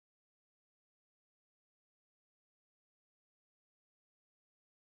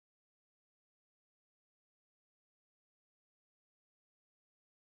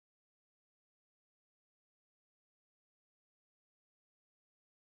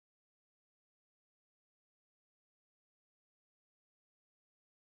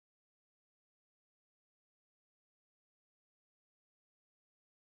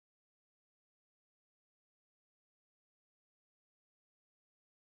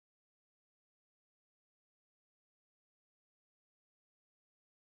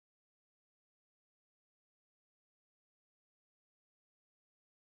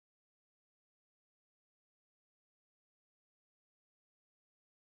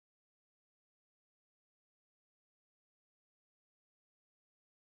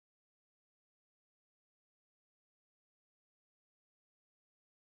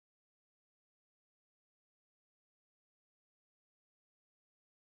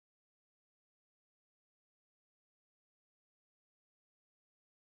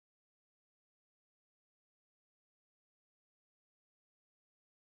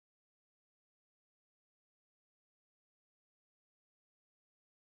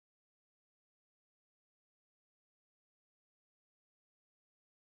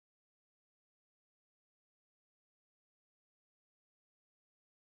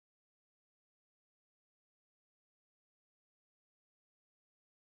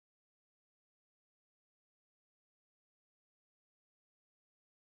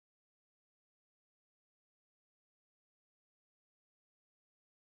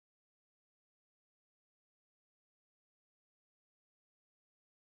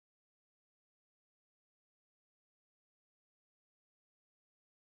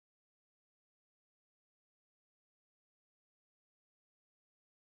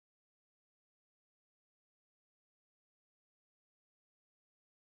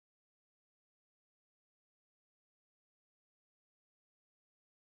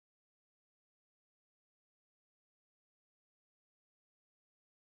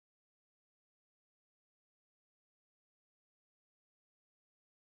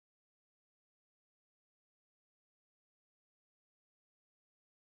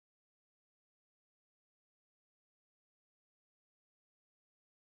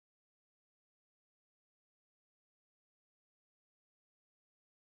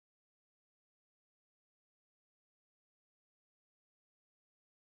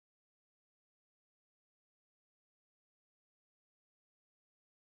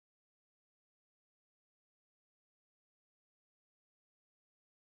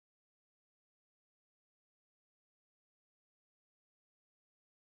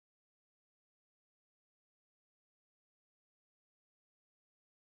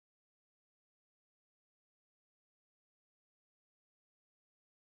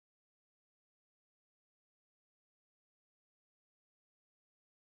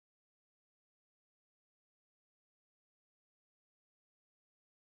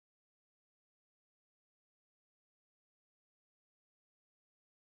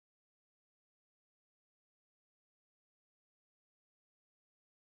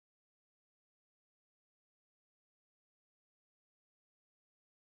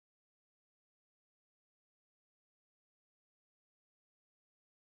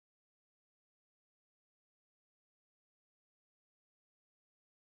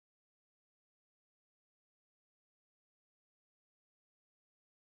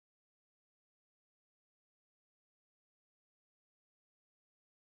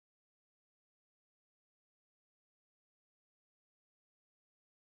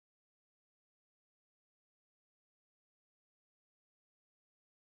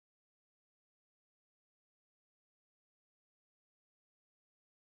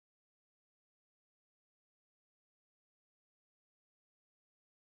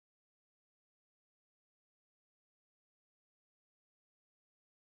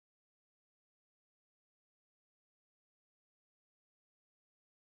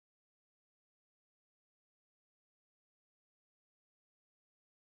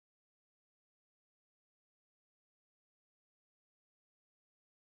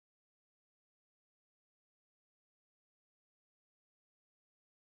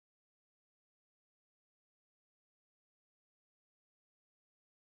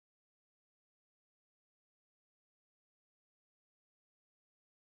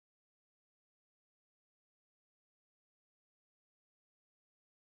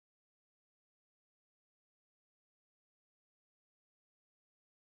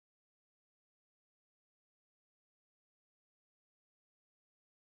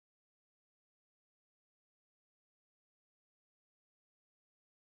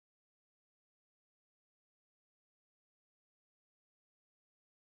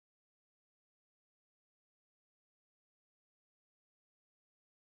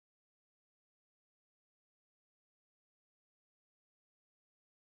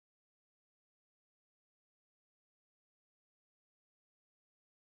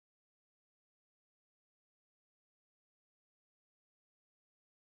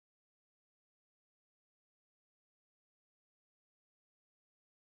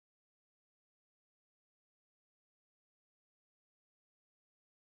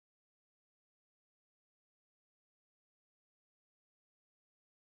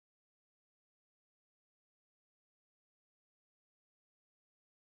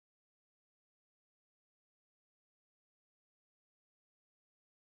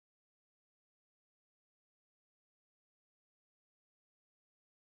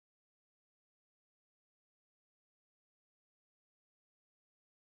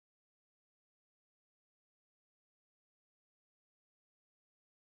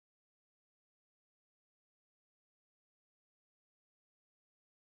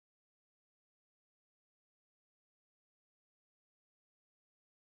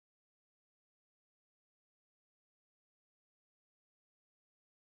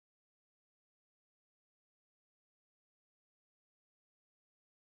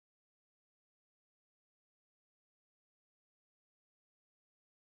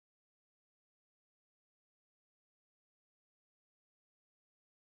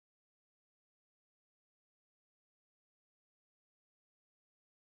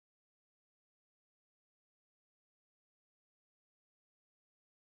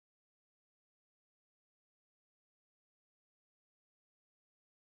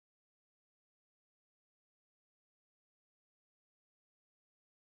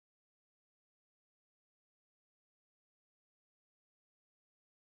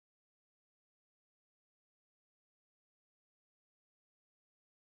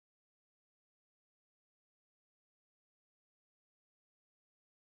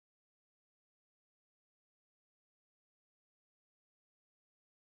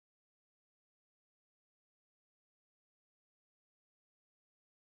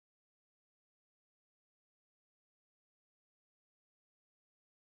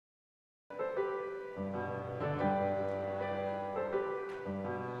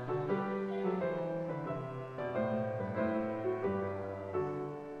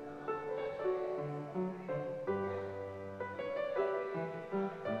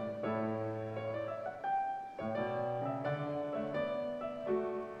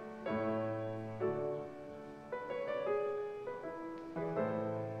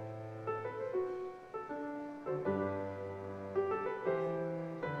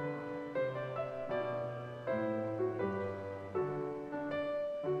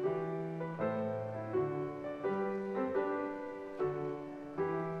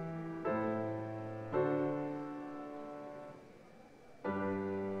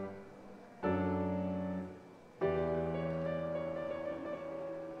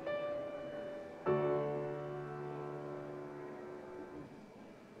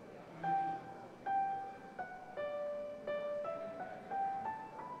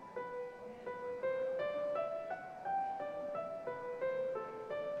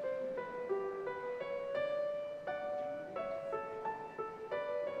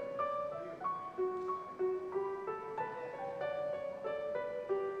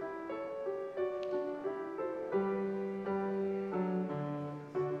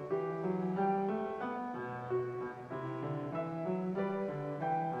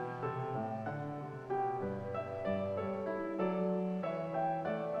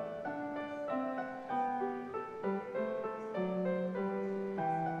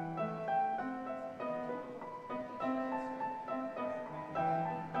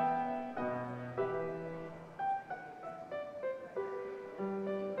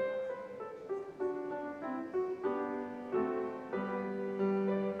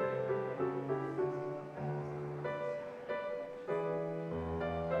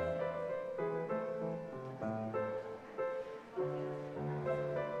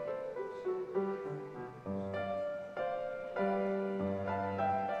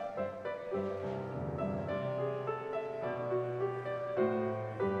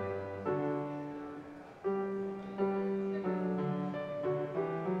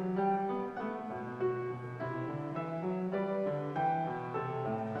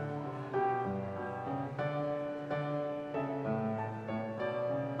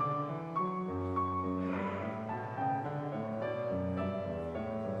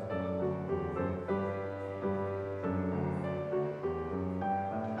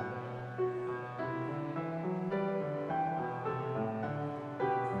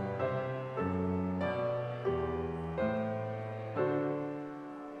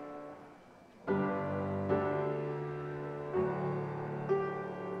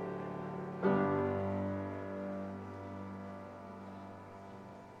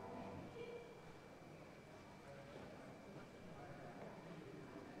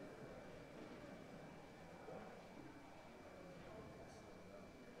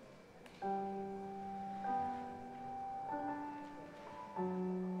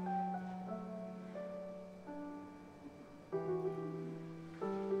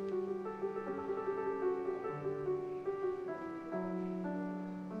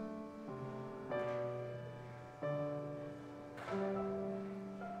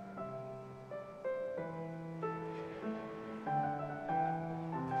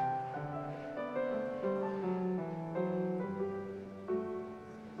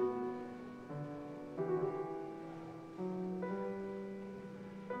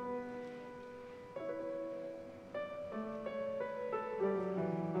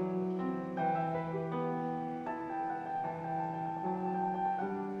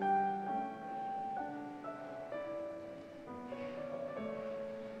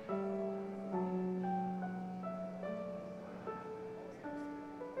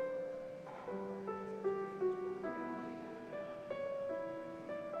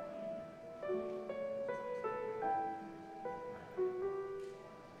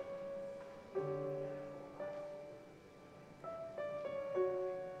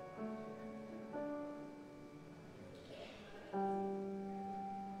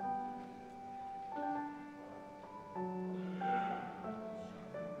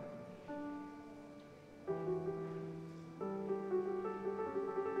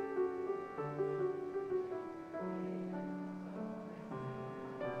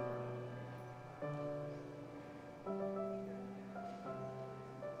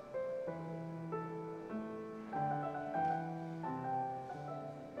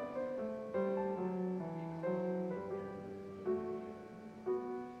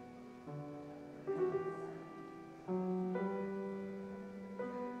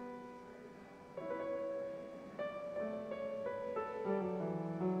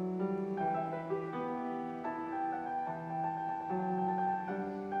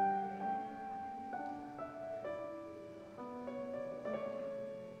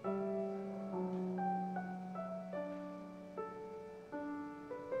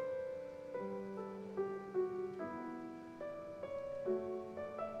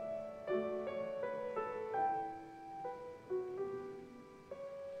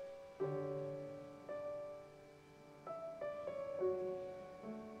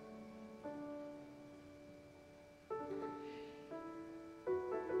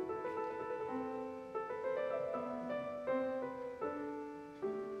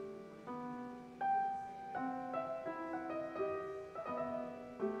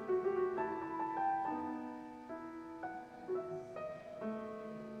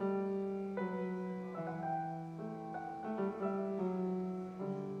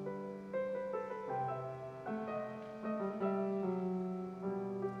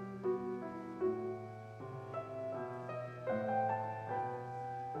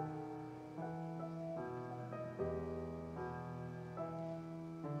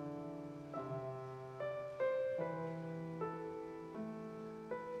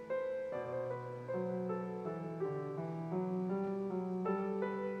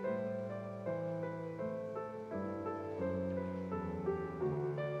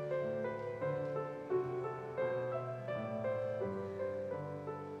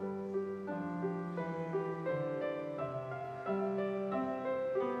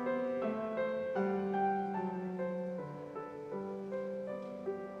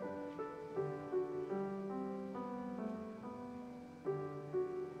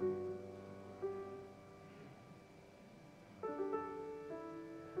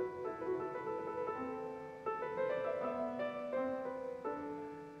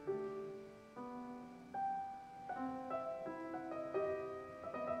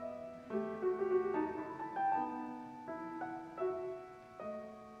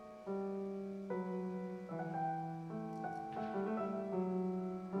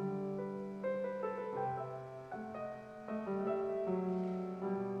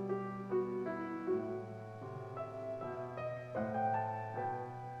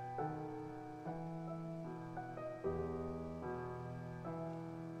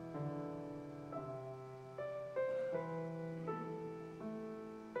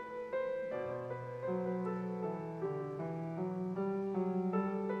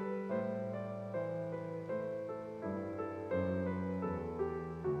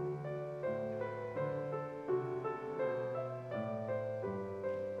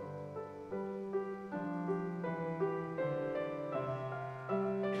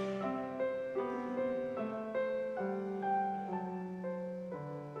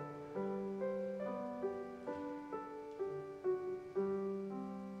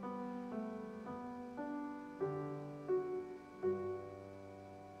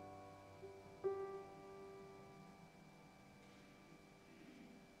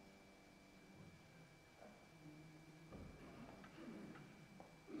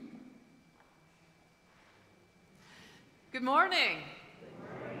Good morning.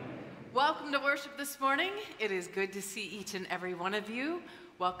 Welcome to worship this morning. It is good to see each and every one of you.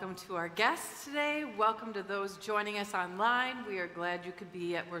 Welcome to our guests today. Welcome to those joining us online. We are glad you could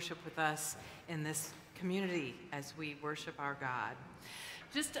be at worship with us in this community as we worship our God.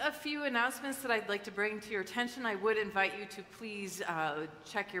 Just a few announcements that I'd like to bring to your attention. I would invite you to please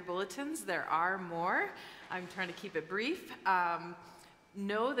check your bulletins. There are more. I'm trying to keep it brief.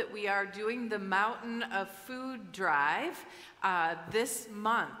 Know that we are doing the Mountain of Food Drive this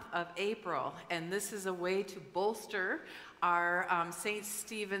month of April, and this is a way to bolster our St.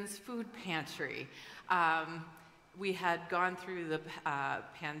 Stephen's Food Pantry. We had gone through the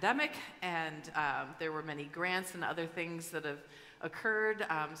pandemic, and there were many grants and other things that have occurred,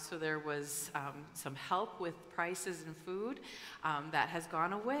 so there was some help with prices and food. That has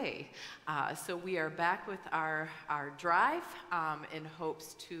gone away. So we are back with our drive in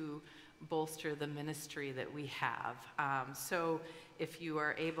hopes to bolster the ministry that we have. So if you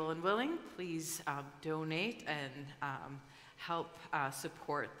are able and willing, please donate and help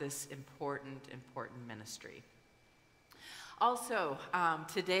support this important ministry. Also,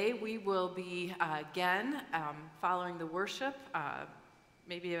 today we will be again following the worship,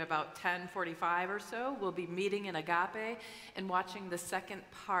 maybe about 10:45 or so, we'll be meeting in Agape and watching the second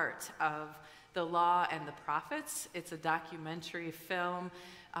part of The Law and the Prophets. It's a documentary film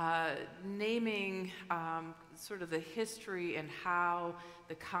naming sort of the history and how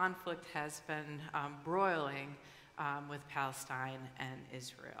the conflict has been broiling with Palestine and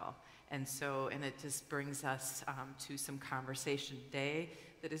Israel. And it just brings us to some conversation today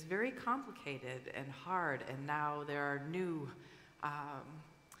that is very complicated and hard, and now there are new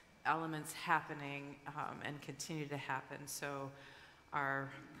elements happening and continue to happen. So our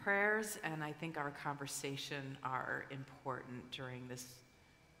prayers and I think our conversation are important during this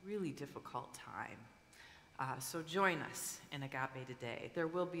really difficult time. So join us in Agape today. There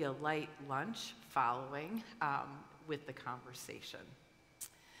will be a light lunch following with the conversation.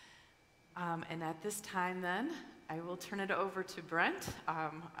 And at this time then, I will turn it over to Brent,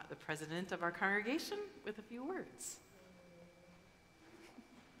 the president of our congregation, with a few words.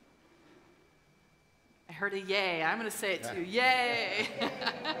 I heard a yay. I'm going to say it too. Yay!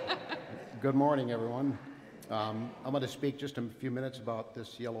 Good morning, everyone. I'm going to speak just a few minutes about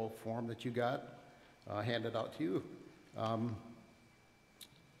this yellow form that you got handed out to you.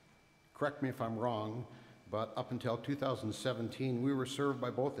 Correct me if I'm wrong, but up until 2017, we were served by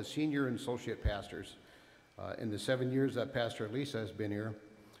both the senior and associate pastors. In the 7 years that Pastor Lisa has been here,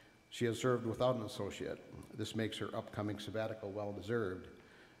 she has served without an associate. This makes her upcoming sabbatical well-deserved.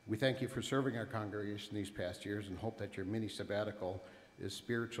 We thank you for serving our congregation these past years and hope that your mini sabbatical is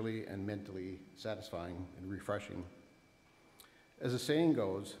spiritually and mentally satisfying and refreshing. As the saying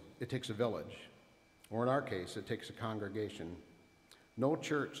goes, it takes a village, or in our case, it takes a congregation. No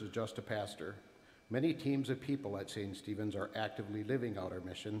church is just a pastor. Many teams of people at St. Stephen's are actively living out our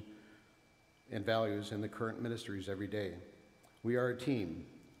mission and values in the current ministries every day. We are a team.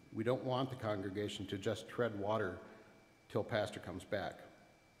 We don't want the congregation to just tread water till Pastor comes back.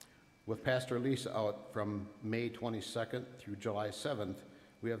 With Pastor Lisa out from May 22nd through July 7th,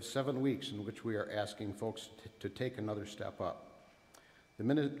 we have 7 weeks in which we are asking folks to take another step up. The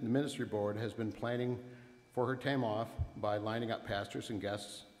ministry board has been planning for her time off by lining up pastors and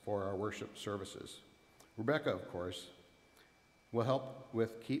guests for our worship services. Rebecca, of course, will help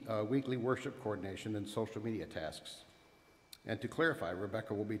with weekly worship coordination and social media tasks. And to clarify,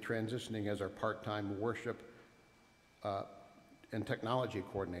 Rebecca will be transitioning as our part-time worship and technology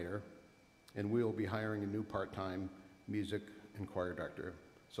coordinator, and we will be hiring a new part-time music and choir director.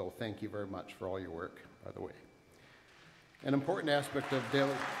 So thank you very much for all your work, by the way. An important aspect of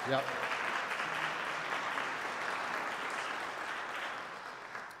daily,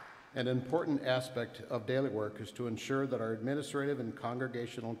 An important aspect of daily work is to ensure that our administrative and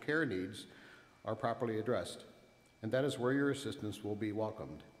congregational care needs are properly addressed, and that is where your assistance will be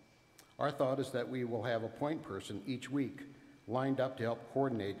welcomed. Our thought is that we will have a point person each week lined up to help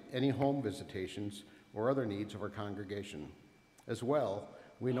coordinate any home visitations or other needs of our congregation. As well,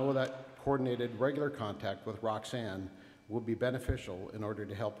 we know that coordinated regular contact with Roxanne will be beneficial in order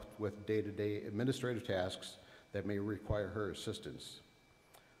to help with day-to-day administrative tasks that may require her assistance.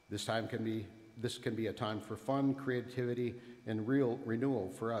 This can be a time for fun, creativity, and real renewal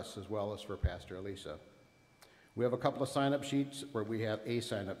for us as well as for Pastor Elisa. We have a couple of sign-up sheets where we have a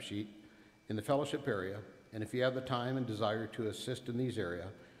sign-up sheet in the fellowship area, and if you have the time and desire to assist in these areas,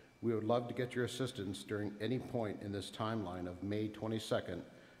 we would love to get your assistance during any point in this timeline of May 22nd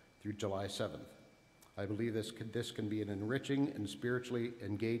through July 7th. I believe this can be an enriching and spiritually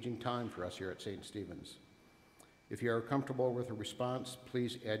engaging time for us here at St. Stephen's. If you are comfortable with a response,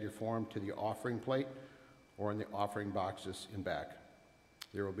 please add your form to the offering plate or in the offering boxes in back.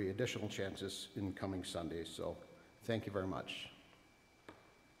 There will be additional chances in coming Sundays, so thank you very much.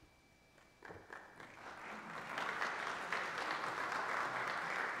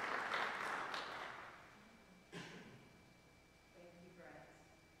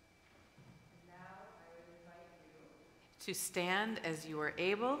 To stand as you are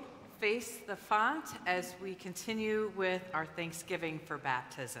able, face the font as we continue with our thanksgiving for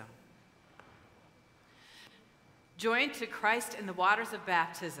baptism. Joined to Christ in the waters of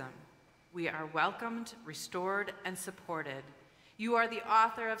baptism, we are welcomed, restored, and supported. You are the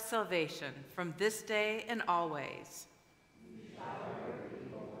author of salvation from this day and always.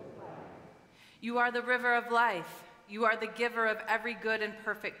 You are the river of life. You are the giver of every good and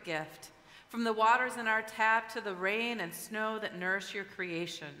perfect gift. From the waters in our tap to the rain and snow that nourish your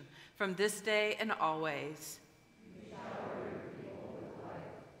creation, from this day and always.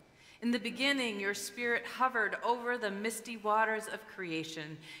 In the beginning, your spirit hovered over the misty waters of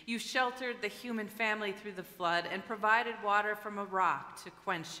creation. You sheltered the human family through the flood and provided water from a rock to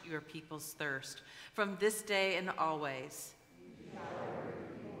quench your people's thirst, from this day and always.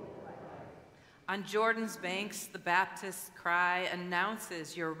 On Jordan's banks, the Baptist's cry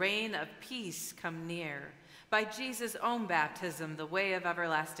announces your reign of peace come near. By Jesus' own baptism, the way of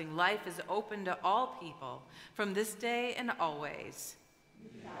everlasting life is open to all people, from this day and always.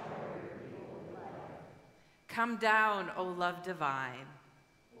 Come down, O love divine.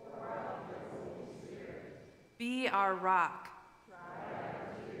 Be our rock.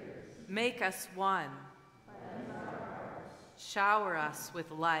 Make us one. Shower us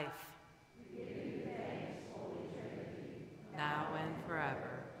with life. Now and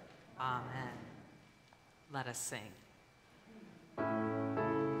forever. Amen. Let us sing.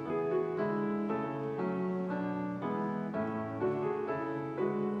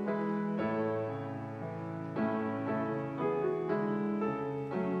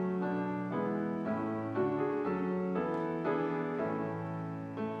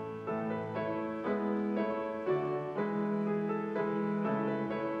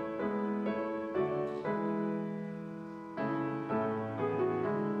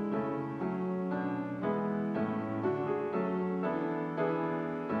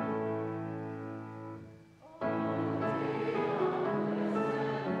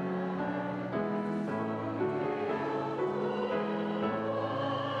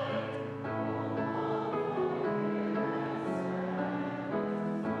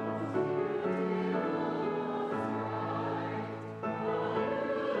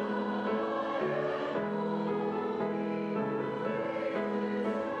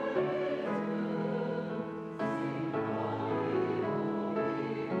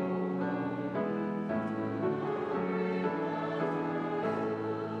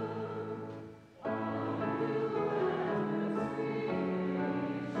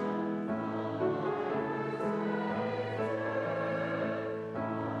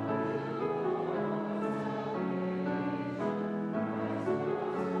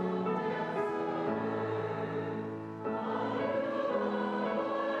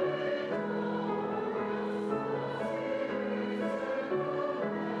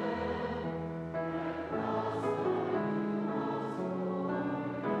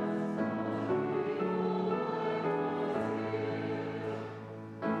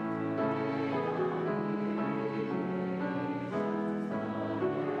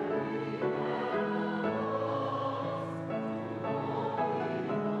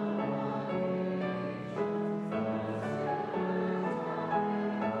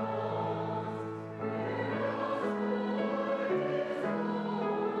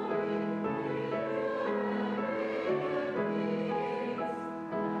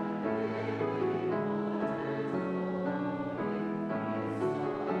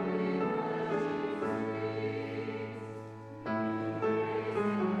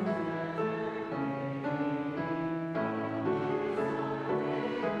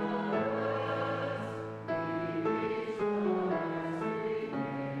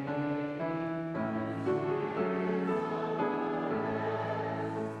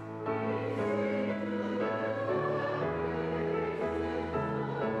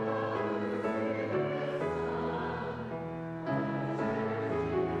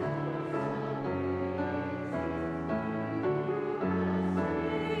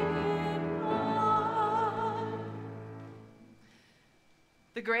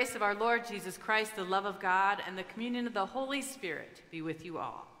 The grace of our Lord Jesus Christ, the love of God, and the communion of the Holy Spirit be with you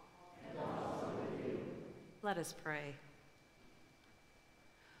all. And also with you. Let us pray.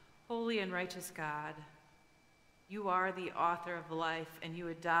 Holy and righteous God, You are the author of life, and you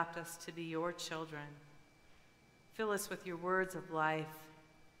adopt us to be your children. Fill us with your words of life,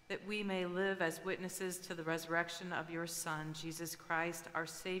 that we may live as witnesses to the resurrection of your Son, Jesus Christ, our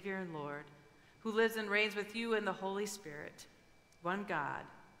Savior and Lord, who lives and reigns with you in the Holy Spirit, one God,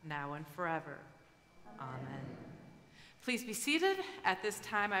 now and forever. Amen. Please be seated. At this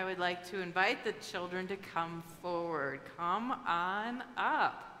time, I would like to invite the children to come forward. Come on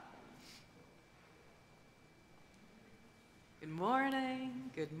up. Good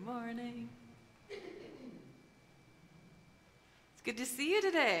morning. Good morning. It's good to see you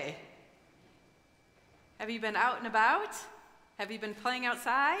today. Have you been out and about? Have you been playing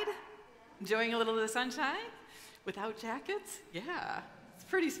outside? Enjoying a little of the sunshine? Without jackets? Yeah. It's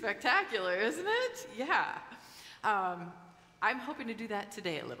pretty spectacular, isn't it? Yeah. I'm hoping to do that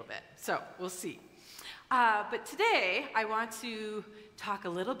today a little bit, so we'll see. But today, I want to talk a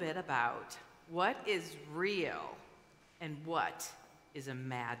little bit about what is real and what is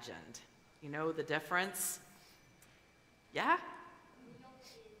imagined. You know the difference? Yeah? Real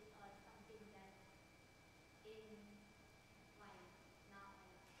is something that in life, not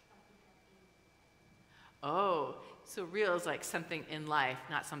like something that in. Oh, so real is like something in life,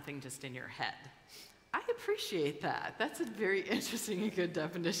 not something just in your head. I appreciate that. That's a very interesting and good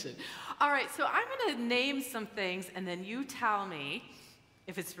definition. All right, so I'm going to name some things, and then you tell me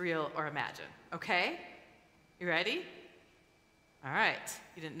if it's real or imagined, okay? You ready? All right.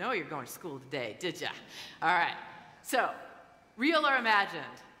 You didn't know you were going to school today, did you? All right. So, real or imagined?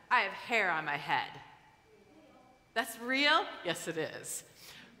 I have hair on my head. That's real? Yes, it is.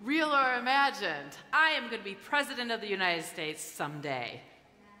 Real or imagined? I am going to be president of the United States someday.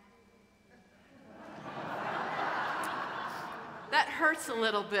 That hurts a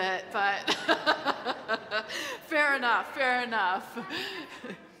little bit, but fair enough, fair enough.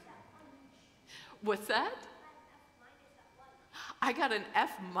 What's that? I got an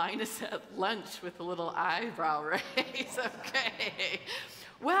F- at lunch with a little eyebrow raise, okay.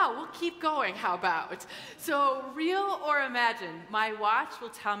 Well, we'll keep going, how about? So, real or imagined? My watch will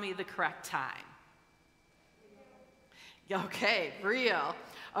tell me the correct time. Okay, real.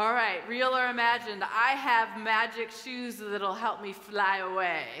 All right, real or imagined? I have magic shoes that'll help me fly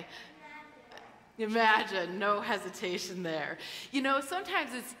away. Imagine, no hesitation there. You know,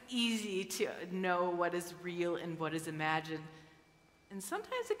 sometimes it's easy to know what is real and what is imagined, and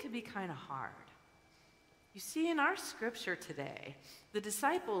sometimes it can be kind of hard. You see, in our scripture today, the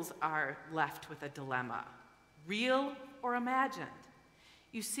disciples are left with a dilemma, real or imagined.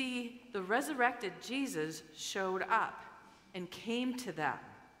 You see, the resurrected Jesus showed up and came to them,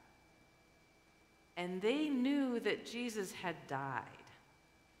 and they knew that Jesus had died.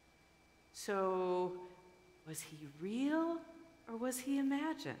 So, was he real or was he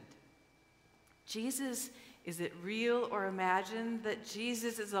imagined? Jesus, is it real or imagined that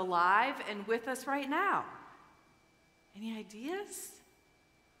Jesus is alive and with us right now? Any ideas?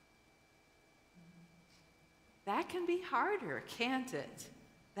 That can be harder, can't it?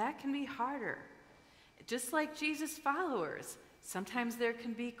 That can be harder. Just like Jesus' followers, sometimes there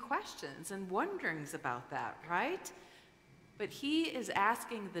can be questions and wonderings about that, right? But he is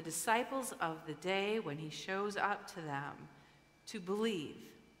asking the disciples of the day when he shows up to them to believe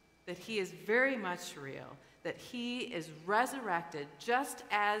that he is very much real, that he is resurrected just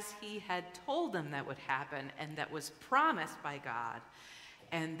as he had told them that would happen and that was promised by God.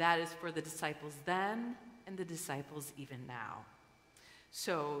 And that is for the disciples then and the disciples even now.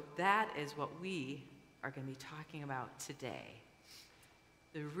 So that is what we are going to be talking about today.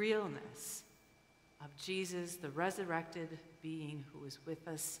 The realness of Jesus, the resurrected being who is with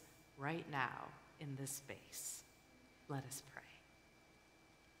us right now in this space. Let us pray.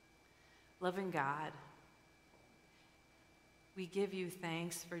 Loving God, we give you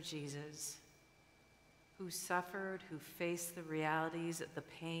thanks for Jesus, who suffered, who faced the realities of the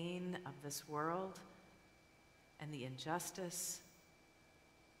pain of this world and the injustice,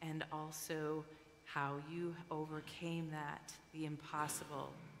 and also how you overcame that, the impossible,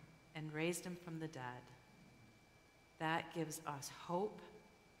 and raised him from the dead. That gives us hope,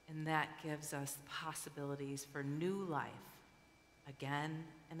 and that gives us possibilities for new life again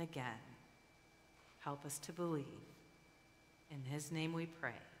and again. Help us to believe. In his name we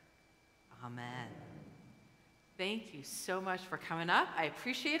pray. Amen. Thank you so much for coming up. I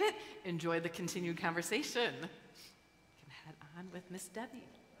appreciate it. Enjoy the continued conversation. You can head on with Miss Debbie.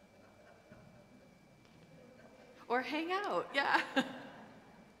 Or hang out, yeah.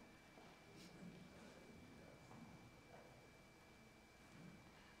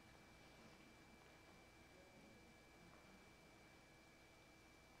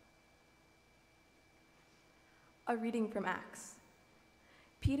 A reading from Acts.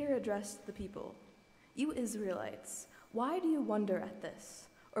 Peter addressed the people. "You Israelites, why do you wonder at this?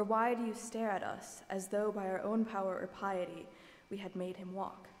 Or why do you stare at us as though by our own power or piety we had made him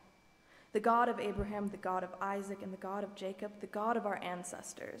walk? The God of Abraham, the God of Isaac, and the God of Jacob, the God of our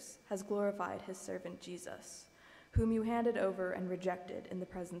ancestors, has glorified his servant Jesus, whom you handed over and rejected in the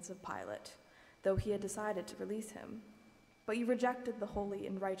presence of Pilate, though he had decided to release him. But you rejected the holy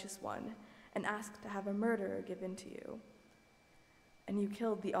and righteous one and asked to have a murderer given to you. And you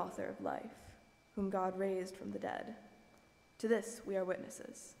killed the author of life, whom God raised from the dead. To this we are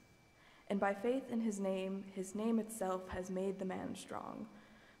witnesses. And by faith in his name itself has made the man strong,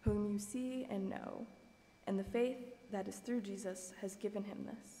 whom you see and know, and the faith that is through Jesus has given him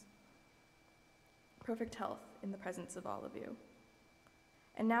this. Perfect health in the presence of all of you.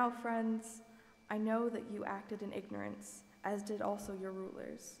 And now, friends, I know that you acted in ignorance, as did also your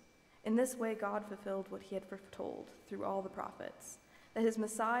rulers. In this way God fulfilled what he had foretold through all the prophets, that his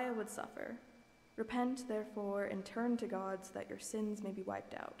Messiah would suffer. Repent, therefore, and turn to God so that your sins may be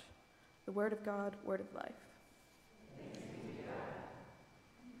wiped out. The word of God, word of life. Thanks be to God.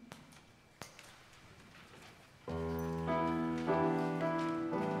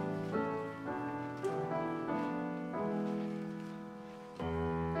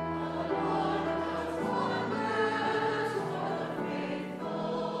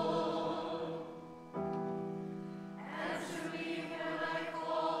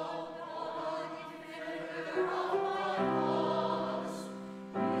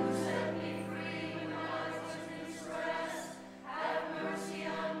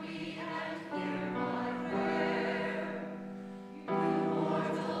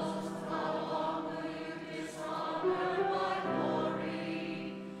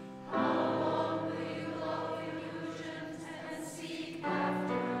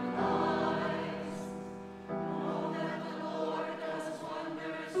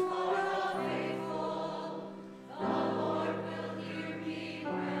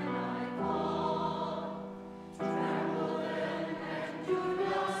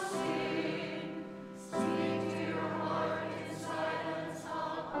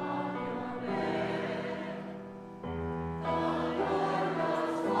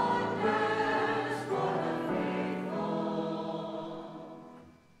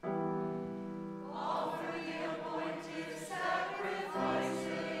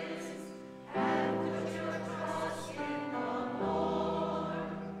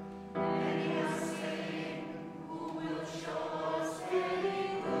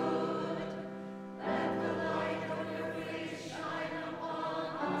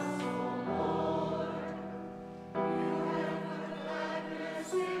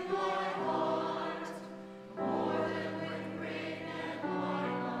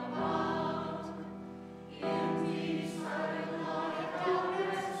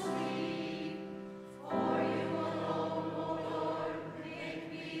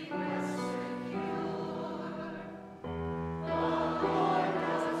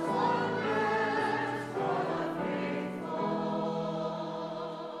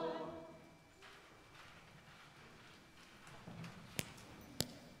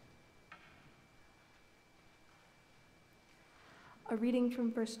 A reading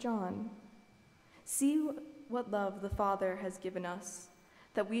from 1 John. See what love the Father has given us,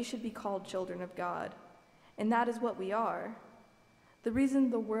 that we should be called children of God, and that is what we are. The reason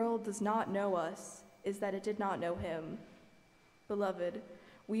the world does not know us is that it did not know him. Beloved,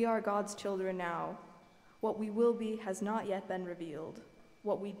 we are God's children now. What we will be has not yet been revealed.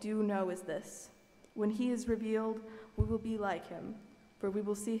 What we do know is this: when he is revealed, we will be like him, for we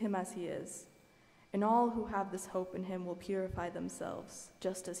will see him as he is. And all who have this hope in him will purify themselves,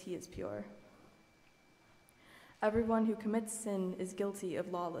 just as he is pure. Everyone who commits sin is guilty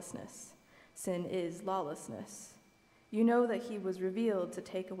of lawlessness. Sin is lawlessness. You know that he was revealed to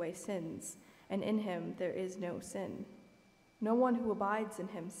take away sins, and in him there is no sin. No one who abides in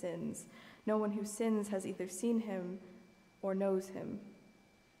him sins. No one who sins has either seen him or knows him.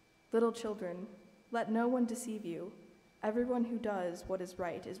 Little children, let no one deceive you. Everyone who does what is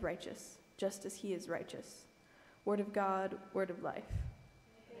right is righteous, just as he is righteous. Word of God, word of life.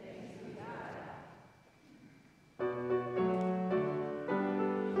 Thanks be to God.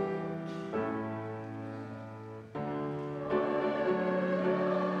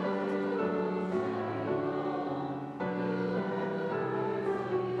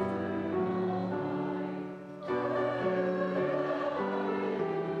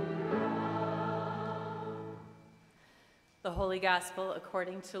 The Holy Gospel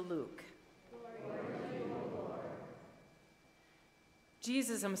according to Luke.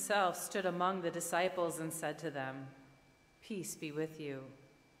 Jesus himself stood among the disciples and said to them, "Peace be with you."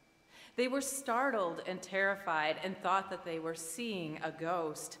 They were startled and terrified and thought that they were seeing a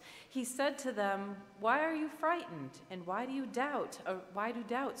ghost. He said to them, "Why are you frightened, and why do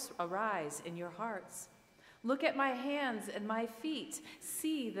doubts arise in your hearts? Look at my hands and my feet.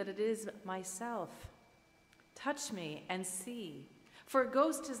 See that it is myself. Touch me and see. For a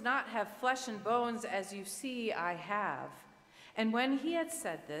ghost does not have flesh and bones as you see I have." And when he had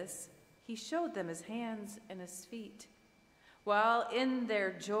said this, he showed them his hands and his feet. While in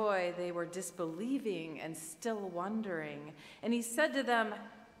their joy they were disbelieving and still wondering. And he said to them,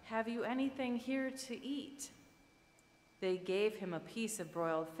 "Have you anything here to eat?" They gave him a piece of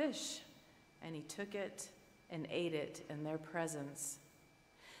broiled fish, and he took it and ate it in their presence.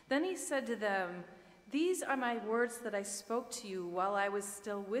 Then he said to them, "These are my words that I spoke to you while I was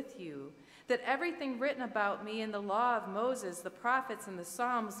still with you, that everything written about me in the law of Moses, the prophets, and the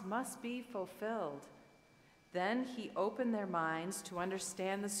Psalms must be fulfilled." Then he opened their minds to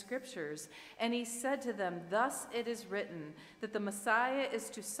understand the scriptures, and he said to them, "Thus it is written, that the Messiah is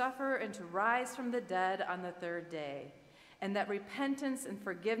to suffer and to rise from the dead on the third day, and that repentance and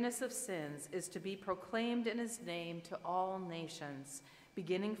forgiveness of sins is to be proclaimed in his name to all nations,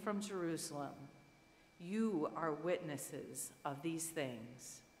 beginning from Jerusalem. You are witnesses of these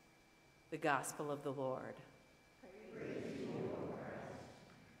things." The gospel of the Lord. Praise you, Lord.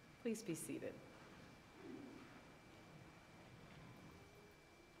 Please be seated.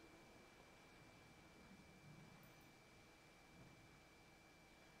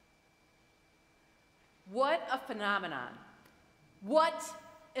 What a phenomenon. What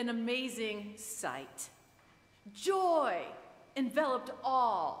an amazing sight. Joy enveloped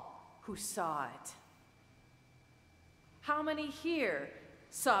all who saw it. How many here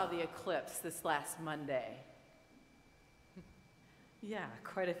saw the eclipse this last Monday? Yeah,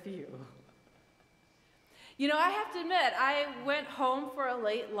 quite a few. You know, I have to admit, I went home for a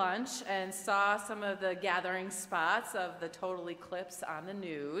late lunch and saw some of the gathering spots of the total eclipse on the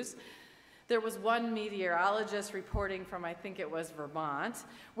news. There was one meteorologist reporting from, I think it was Vermont,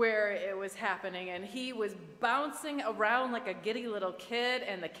 where it was happening, and he was bouncing around like a giddy little kid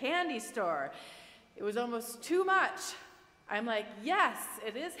in the candy store. It was almost too much. I'm like, yes,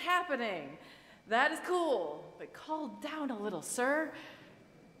 it is happening. That is cool, but calm down a little, sir.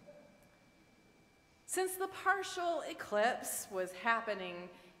 Since the partial eclipse was happening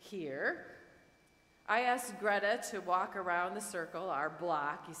here, I asked Greta to walk around the circle, our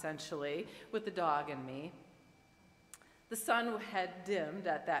block essentially, with the dog and me. The sun had dimmed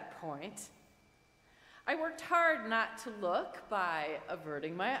at that point. I worked hard not to look by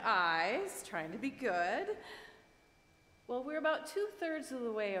averting my eyes, trying to be good. Well, we're about 2/3 of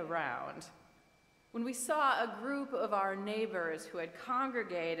the way around when we saw a group of our neighbors who had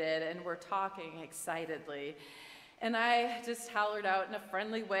congregated and were talking excitedly. And I just hollered out in a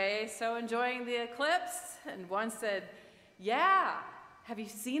friendly way, "So enjoying the eclipse?" And one said, "Yeah, have you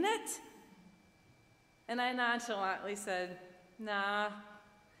seen it?" And I nonchalantly said, "Nah."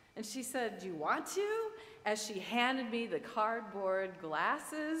 And she said, "Do you want to?" As she handed me the cardboard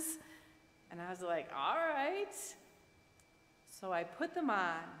glasses. And I was like, "All right." So I put them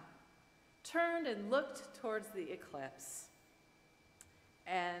on, turned and looked towards the eclipse.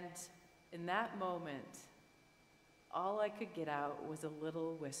 And in that moment, all I could get out was a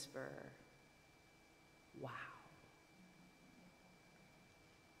little whisper, "Wow."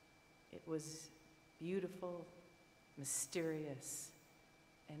 It was beautiful, mysterious,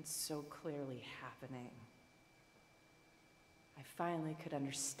 and so clearly happening. I finally could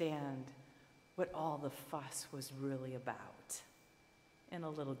understand what all the fuss was really about, and a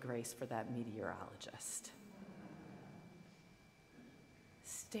little grace for that meteorologist.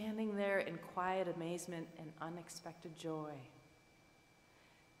 Standing there in quiet amazement and unexpected joy.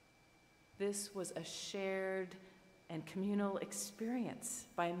 This was a shared and communal experience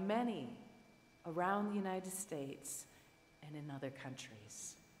by many around the United States and in other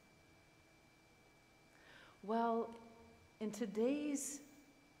countries. Well, in today's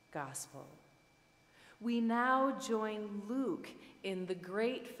gospel, we now join Luke in the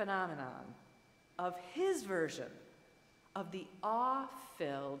great phenomenon of his version of the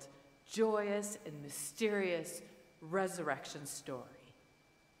awe-filled, joyous, and mysterious resurrection story.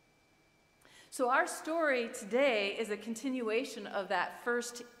 So our story today is a continuation of that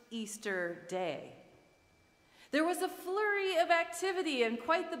first Easter day. There was a flurry of activity and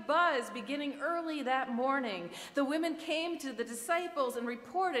quite the buzz beginning early that morning. The women came to the disciples and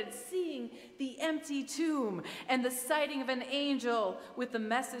reported seeing the empty tomb and the sighting of an angel with the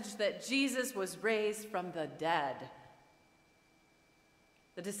message that Jesus was raised from the dead.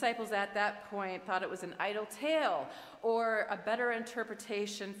 The disciples at that point thought it was an idle tale, or a better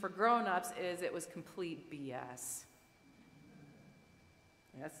interpretation for grown-ups is it was complete BS.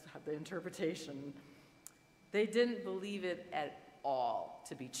 That's the interpretation. They didn't believe it at all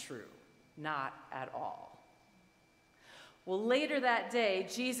to be true. Not at all. Well, later that day,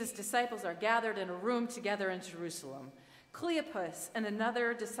 Jesus' disciples are gathered in a room together in Jerusalem. Cleopas and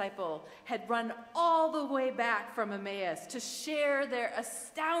another disciple had run all the way back from Emmaus to share their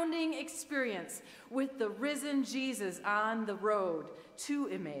astounding experience with the risen Jesus on the road to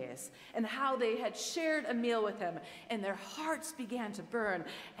Emmaus, and how they had shared a meal with him, and their hearts began to burn,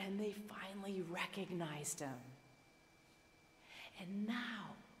 and they finally recognized him. And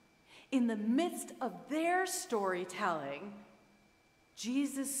now, in the midst of their storytelling,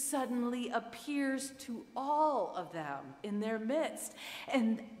 Jesus suddenly appears to all of them in their midst,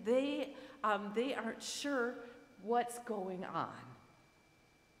 and they aren't sure what's going on.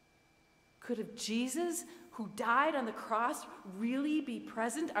 Could have Jesus, who died on the cross, really be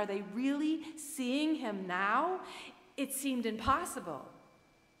present? Are they really seeing him now? It seemed impossible.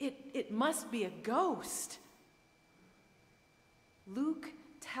 It must be a ghost. Luke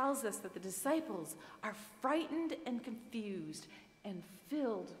tells us that the disciples are frightened and confused and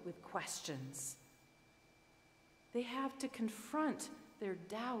filled with questions. They have to confront their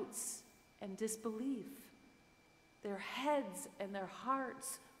doubts and disbelief. Their heads and their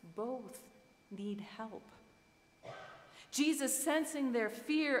hearts both need help. Jesus, sensing their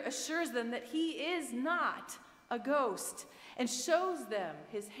fear, assures them that he is not a ghost and shows them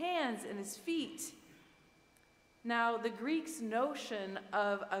his hands and his feet. Now, the Greeks' notion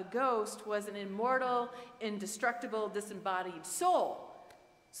of a ghost was an immortal, indestructible, disembodied soul.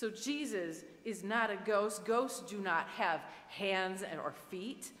 So Jesus is not a ghost. Ghosts do not have hands or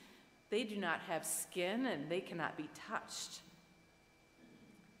feet. They do not have skin, and they cannot be touched.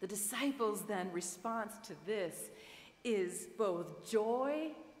 The disciples' then response to this is both joy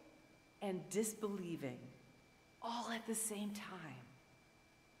and disbelieving, all at the same time.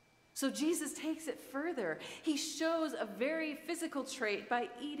 So Jesus takes it further. He shows a very physical trait by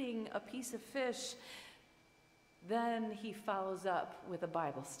eating a piece of fish. Then he follows up with a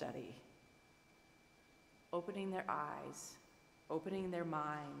Bible study, opening their eyes, opening their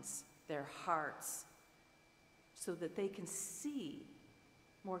minds, their hearts, so that they can see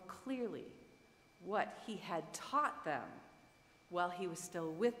more clearly what he had taught them while he was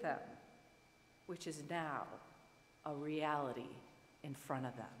still with them, which is now a reality in front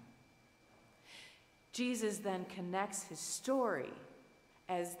of them. Jesus then connects his story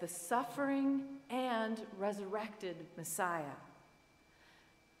as the suffering and resurrected Messiah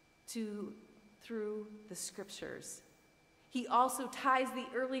through the scriptures. He also ties the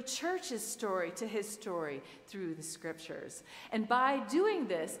early church's story to his story through the scriptures. And by doing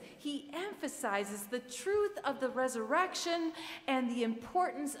this, he emphasizes the truth of the resurrection and the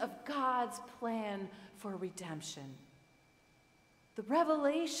importance of God's plan for redemption. The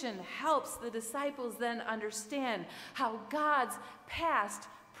revelation helps the disciples then understand how God's past,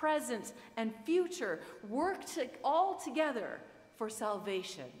 present, and future work all together for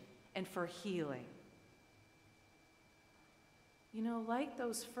salvation and for healing. You know, like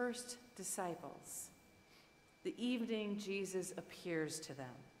those first disciples, the evening Jesus appears to them.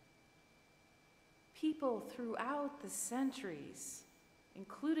 People throughout the centuries,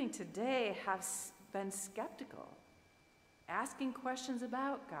 including today, have been skeptical, asking questions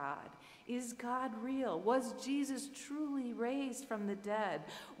about God. Is God real? Was Jesus truly raised from the dead?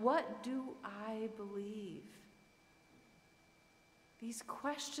 What do I believe? These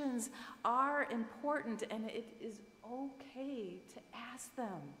questions are important, and it is okay to ask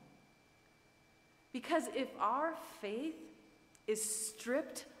them. Because if our faith is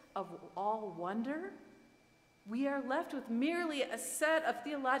stripped of all wonder, we are left with merely a set of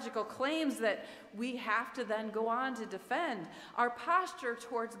theological claims that we have to then go on to defend. Our posture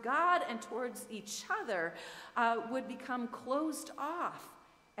towards God and towards each other would become closed off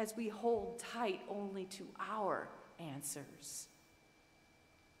as we hold tight only to our answers.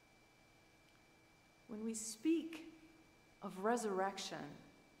 When we speak of resurrection,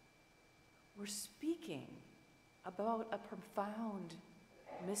 we're speaking about a profound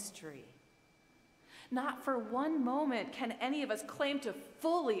mystery. Not for one moment can any of us claim to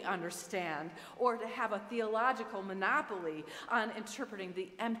fully understand or to have a theological monopoly on interpreting the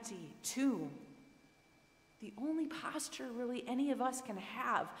empty tomb. The only posture really any of us can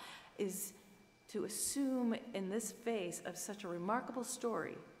have is to assume in this face of such a remarkable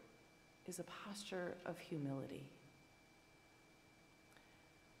story is a posture of humility.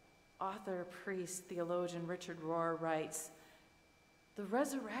 Author, priest, theologian Richard Rohr writes, The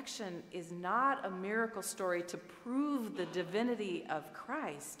resurrection is not a miracle story to prove the divinity of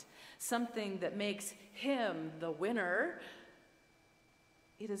Christ, something that makes him the winner.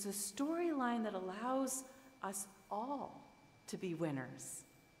 It is a storyline that allows us all to be winners.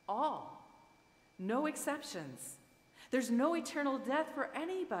 All. No exceptions. There's no eternal death for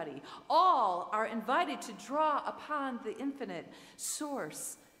anybody. All are invited to draw upon the infinite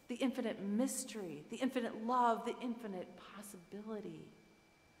source, the infinite mystery, the infinite love, the infinite possibility.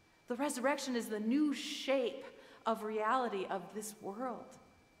 The resurrection is the new shape of reality of this world.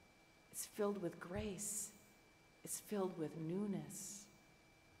 It's filled with grace. It's filled with newness.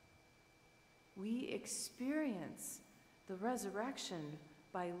 We experience the resurrection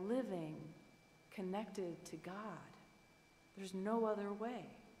by living connected to God. There's no other way.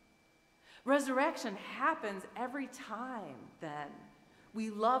 Resurrection happens every time, then. We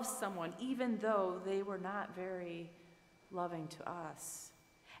love someone even though they were not very loving to us.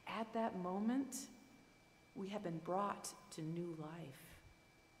 At that moment, we have been brought to new life.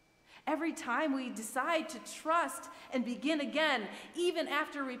 Every time we decide to trust and begin again, even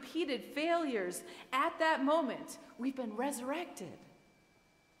after repeated failures, at that moment, we've been resurrected.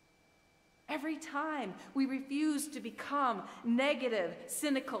 Every time we refuse to become negative,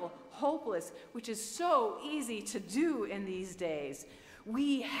 cynical, hopeless, which is so easy to do in these days,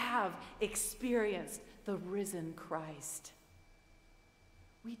 we have experienced the risen Christ.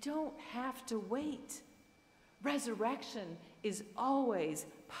 We don't have to wait. Resurrection is always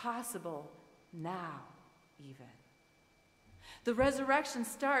possible now, even. The resurrection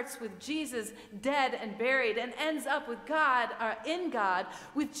starts with Jesus dead and buried and ends up with in God,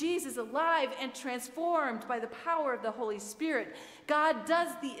 with Jesus alive and transformed by the power of the Holy Spirit. God does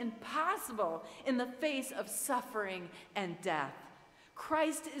the impossible in the face of suffering and death.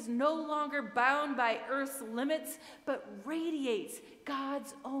 Christ is no longer bound by earth's limits, but radiates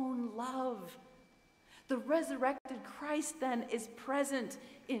God's own love. The resurrected Christ, then, is present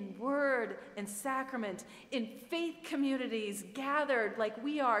in word and sacrament, in faith communities gathered like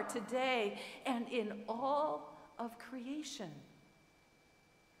we are today, and in all of creation.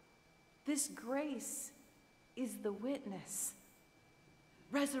 This grace is the witness.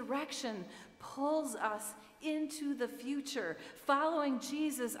 Resurrection pulls us into the future, following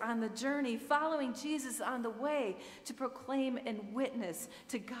Jesus on the journey, following Jesus on the way to proclaim and witness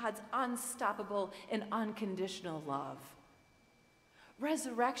to God's unstoppable and unconditional love.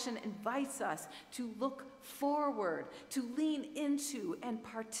 Resurrection invites us to look forward, to lean into and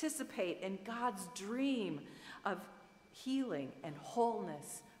participate in God's dream of healing and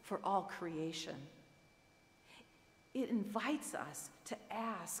wholeness for all creation. It invites us to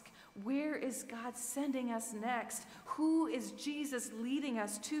ask, where is God sending us next? Who is Jesus leading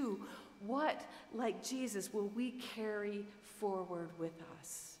us to? What, like Jesus, will we carry forward with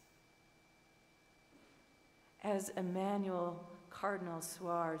us? As Emmanuel Cardinal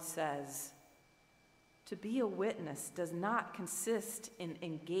Suard says, to be a witness does not consist in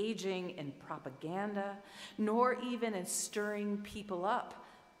engaging in propaganda, nor even in stirring people up,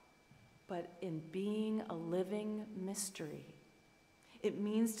 but in being a living mystery. It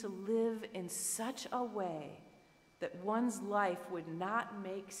means to live in such a way that one's life would not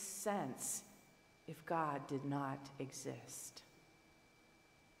make sense if God did not exist.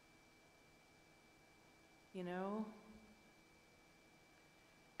 You know,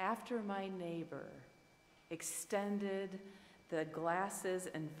 after my neighbor extended the glasses,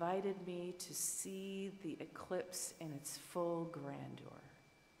 invited me to see the eclipse in its full grandeur,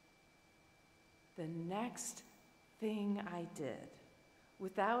 the next thing I did,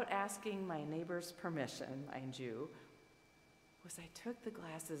 without asking my neighbor's permission, mind you, was I took the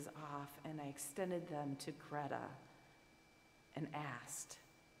glasses off and I extended them to Greta and asked,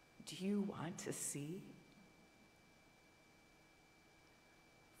 "Do you want to see?"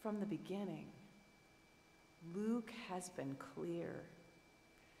 From the beginning, Luke has been clear.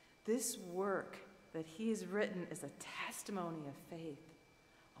 This work that he has written is a testimony of faith,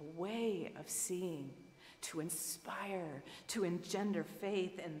 a way of seeing, to inspire, to engender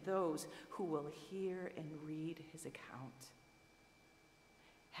faith in those who will hear and read his account.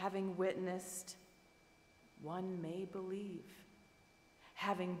 Having witnessed, one may believe.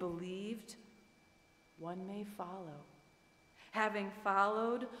 Having believed, one may follow. Having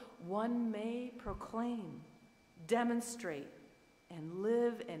followed, one may proclaim, demonstrate, and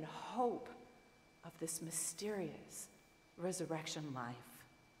live in hope of this mysterious resurrection life.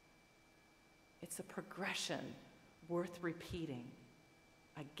 It's a progression worth repeating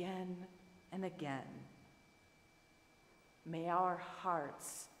again and again. May our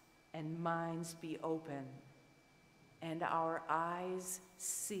hearts and minds be open and our eyes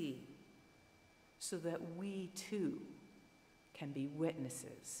see, so that we too can be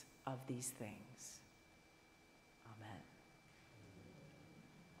witnesses of these things. Amen.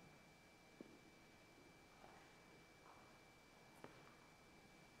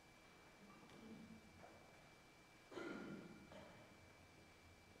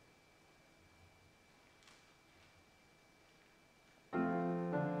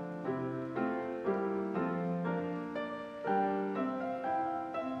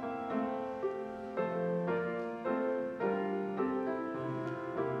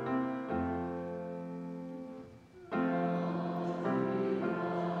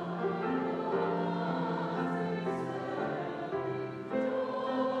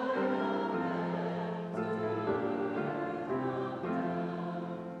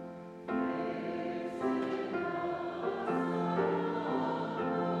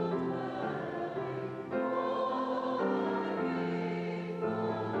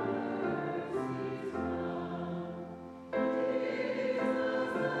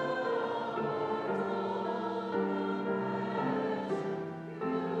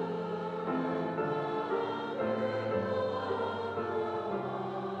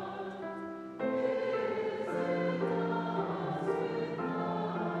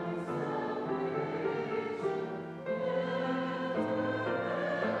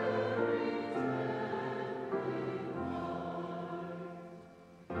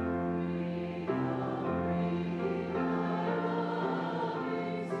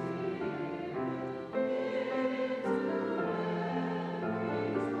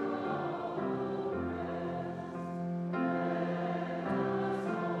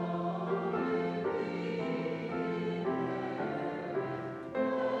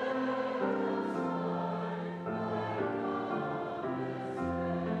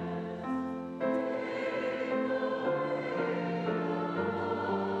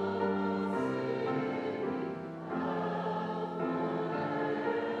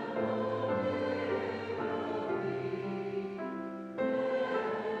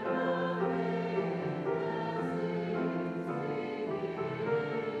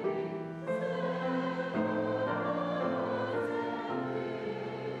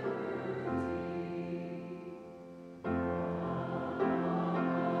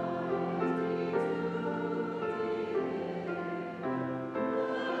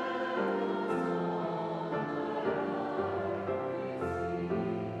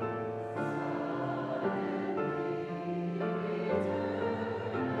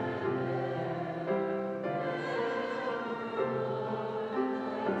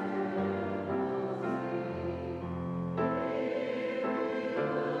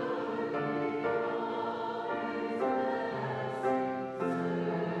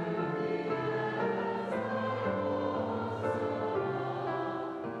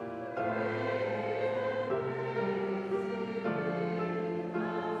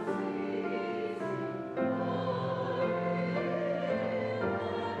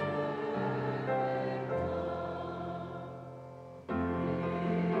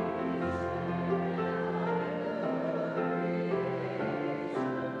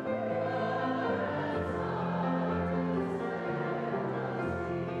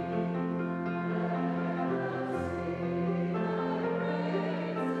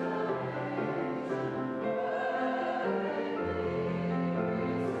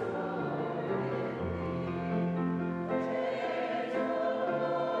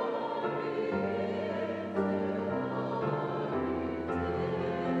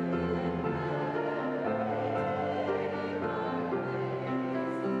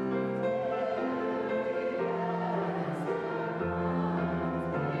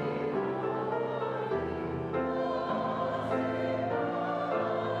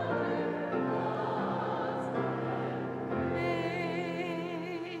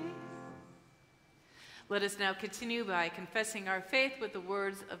 Let us now continue by confessing our faith with the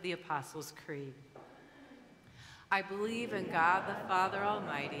words of the Apostles' Creed. I believe in God the Father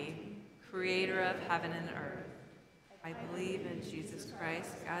Almighty, creator of heaven and earth. I believe in Jesus Christ,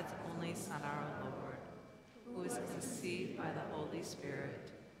 God's only Son, our Lord, who was conceived by the Holy Spirit,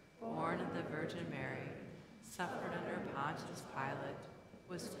 born of the Virgin Mary, suffered under Pontius Pilate,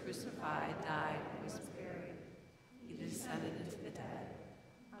 was crucified, died, and was buried. He descended into the dead.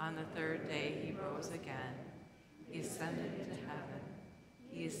 On the third day he rose again. He ascended into heaven.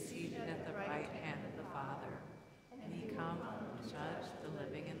 He is seated at the right hand of the Father, and he comes to judge the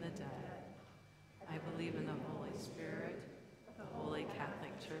living and the dead. I believe in the Holy Spirit, the Holy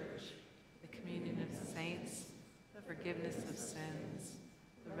Catholic Church, the communion of saints, the forgiveness of sins,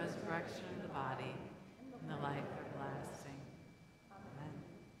 the resurrection of the body, and the life everlasting.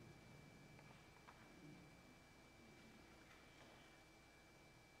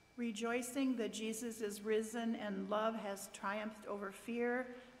 Rejoicing that Jesus is risen and love has triumphed over fear,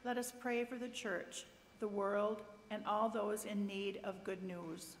 let us pray for the church, the world, and all those in need of good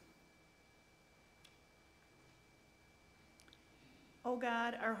news. O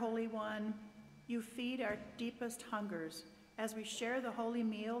God, our Holy One, you feed our deepest hungers as we share the holy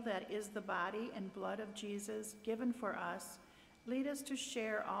meal that is the body and blood of Jesus given for us. Lead us to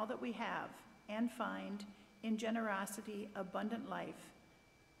share all that we have and find in generosity abundant life.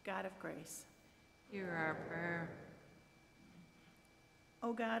 God of grace, hear our prayer.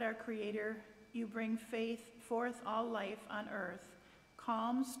 O God, our Creator, you bring faith forth all life on earth.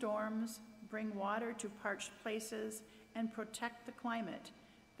 Calm storms, bring water to parched places, and protect the climate,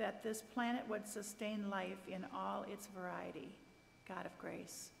 that this planet would sustain life in all its variety. God of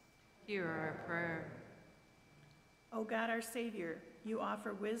grace, hear our prayer. O God, our Savior, you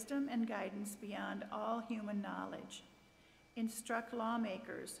offer wisdom and guidance beyond all human knowledge. Instruct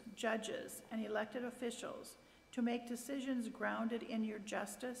lawmakers, judges, and elected officials to make decisions grounded in your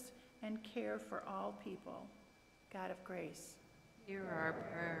justice and care for all people. God of grace, hear our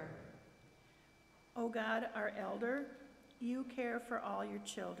prayer. O God, our elder, you care for all your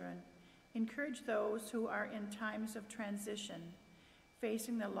children. Encourage those who are in times of transition,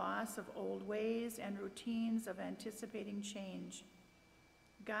 facing the loss of old ways and routines of anticipating change.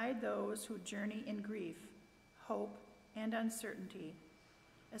 Guide those who journey in grief, hope, and uncertainty,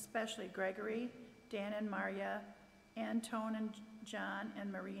 especially Gregory, Dan and Maria, Anton and John and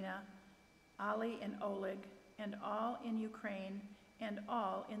Marina, Ali and Oleg, and all in Ukraine and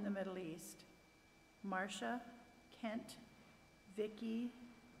all in the Middle East. Marcia, Kent, Vicky,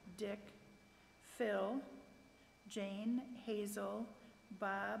 Dick, Phil, Jane, Hazel,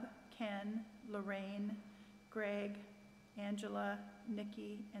 Bob, Ken, Lorraine, Greg, Angela,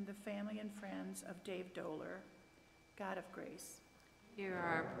 Nikki, and the family and friends of Dave Doler. God of grace, hear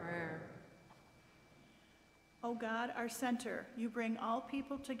our prayer. O God, our center, you bring all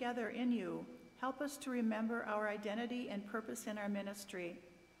people together in you. Help us to remember our identity and purpose in our ministry.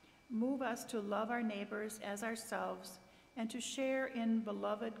 Move us to love our neighbors as ourselves and to share in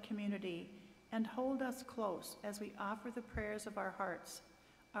beloved community, and hold us close as we offer the prayers of our hearts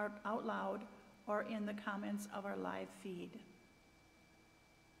out loud or in the comments of our live feed.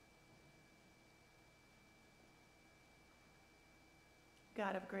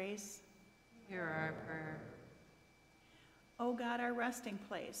 God of grace, hear our prayer. O God, our resting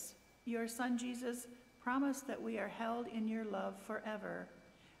place, your Son Jesus promised that we are held in your love forever.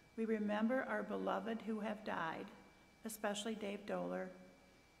 We remember our beloved who have died, especially Dave Doler.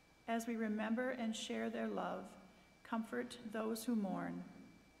 As we remember and share their love, comfort those who mourn.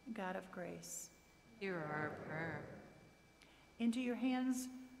 God of grace, hear our prayer. into your hands,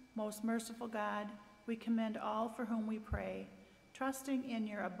 most merciful God, we commend all for whom we pray, trusting in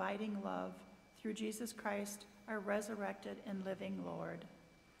your abiding love through Jesus Christ, our resurrected and living Lord.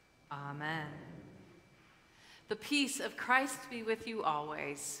 Amen. The peace of Christ be with you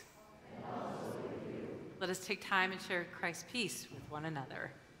always. And also with you. Let us take time and share Christ's peace with one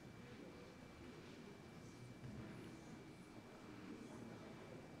another.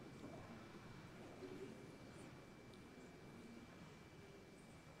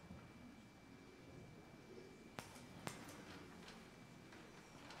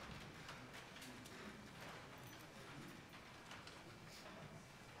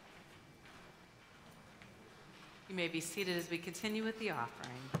 You may be seated as we continue with the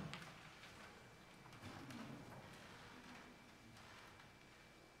offering.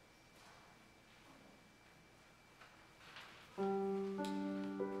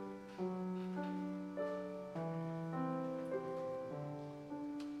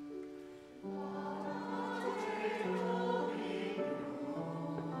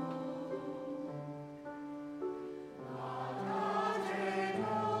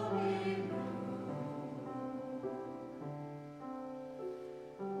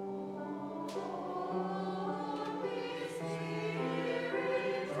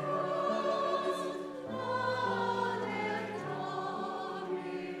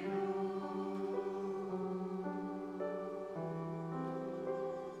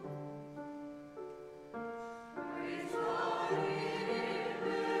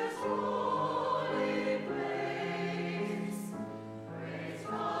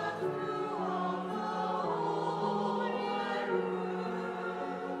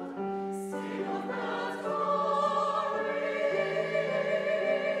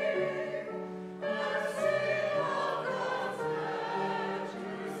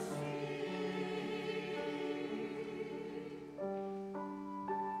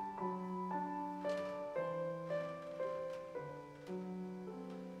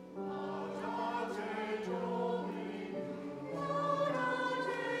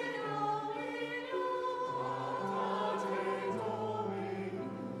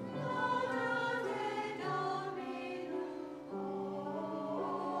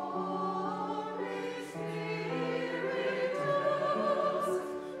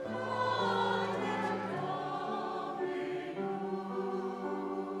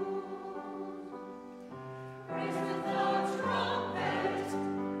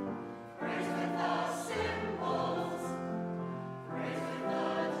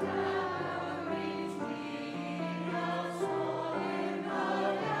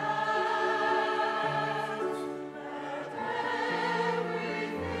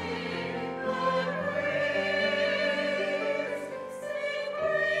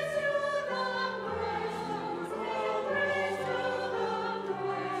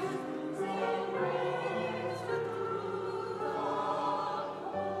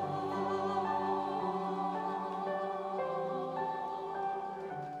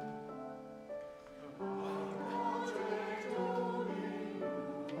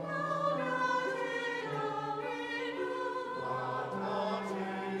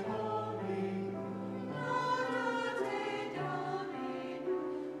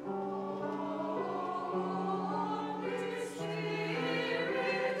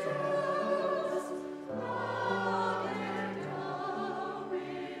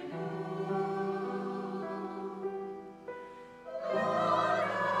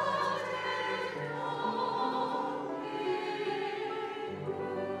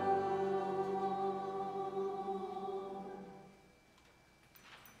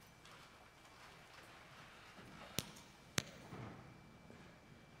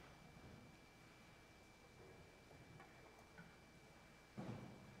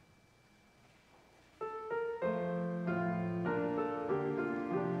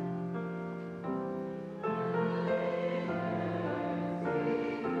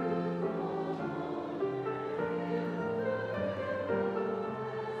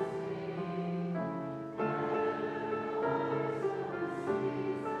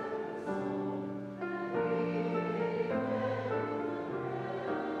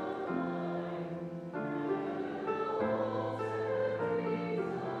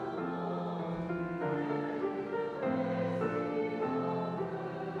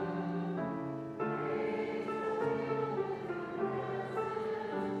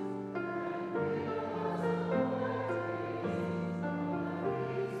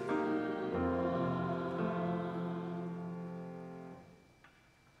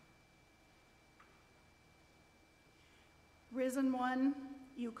 Risen One,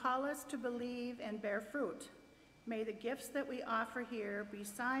 you call us to believe and bear fruit. May the gifts that we offer here be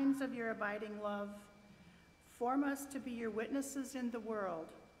signs of your abiding love. Form us to be your witnesses in the world,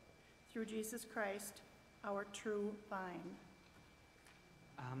 through Jesus Christ, our true vine.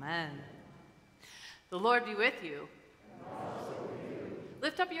 Amen. The Lord be with you.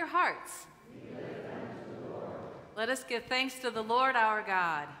 Lift up your hearts. Let us give thanks to the Lord our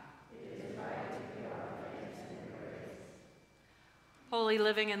God. Holy,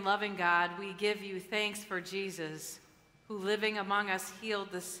 living, and loving God, we give you thanks for Jesus, who living among us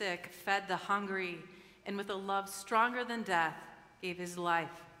healed the sick, fed the hungry, and with a love stronger than death, gave his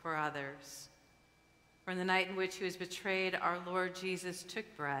life for others. For in the night in which he was betrayed, our Lord Jesus took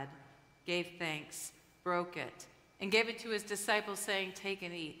bread, gave thanks, broke it, and gave it to his disciples, saying, "Take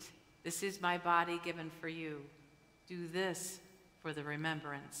and eat. This is my body given for you. Do this for the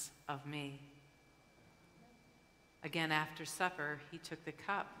remembrance of me." Again, after supper, he took the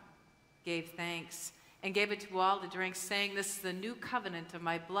cup, gave thanks, and gave it to all to drink, saying, "This is the new covenant of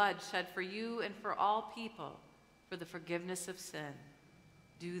my blood, shed for you and for all people for the forgiveness of sin.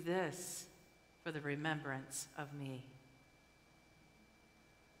 Do this for the remembrance of me."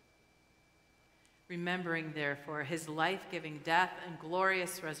 Remembering, therefore, his life-giving death and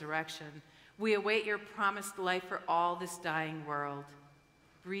glorious resurrection, we await your promised life for all this dying world.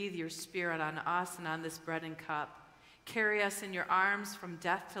 Breathe your Spirit on us and on this bread and cup. Carry us in your arms from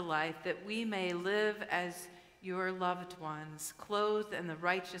death to life, that we may live as your loved ones, clothed in the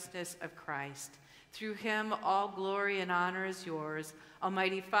righteousness of Christ. Through him, all glory and honor is yours,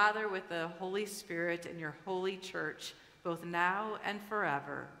 Almighty Father, with the Holy Spirit and your holy church, both now and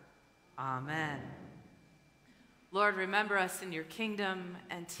forever. Amen. Lord, remember us in your kingdom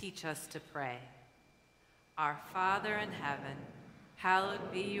and teach us to pray. Our Father in heaven,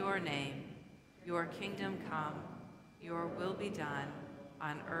 hallowed be your name. Your kingdom come, your will be done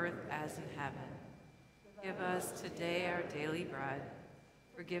on earth as in heaven. Give us today our daily bread.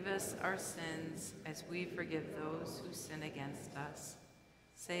 Forgive us our sins as we forgive those who sin against us.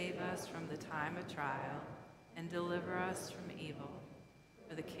 Save us from the time of trial and deliver us from evil.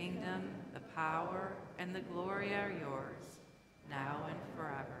 For the kingdom, the power, and the glory are yours, now and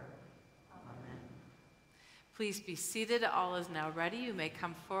forever. Amen. Please be seated. All is now ready. You may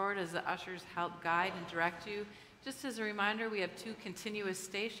come forward as the ushers help guide and direct you. Just as a reminder, we have 2 continuous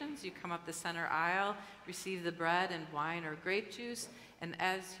stations. You come up the center aisle, receive the bread and wine or grape juice, and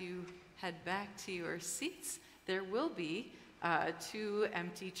as you head back to your seats, there will be 2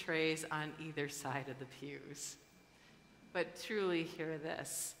 empty trays on either side of the pews. But truly hear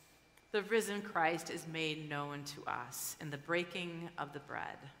this: the risen Christ is made known to us in the breaking of the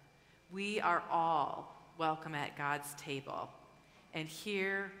bread. We are all welcome at God's table, and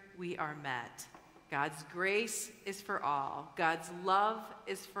here we are met. God's grace is for all. God's love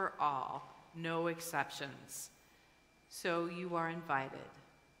is for all, no exceptions. So you are invited.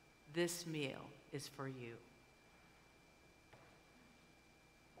 This meal is for you.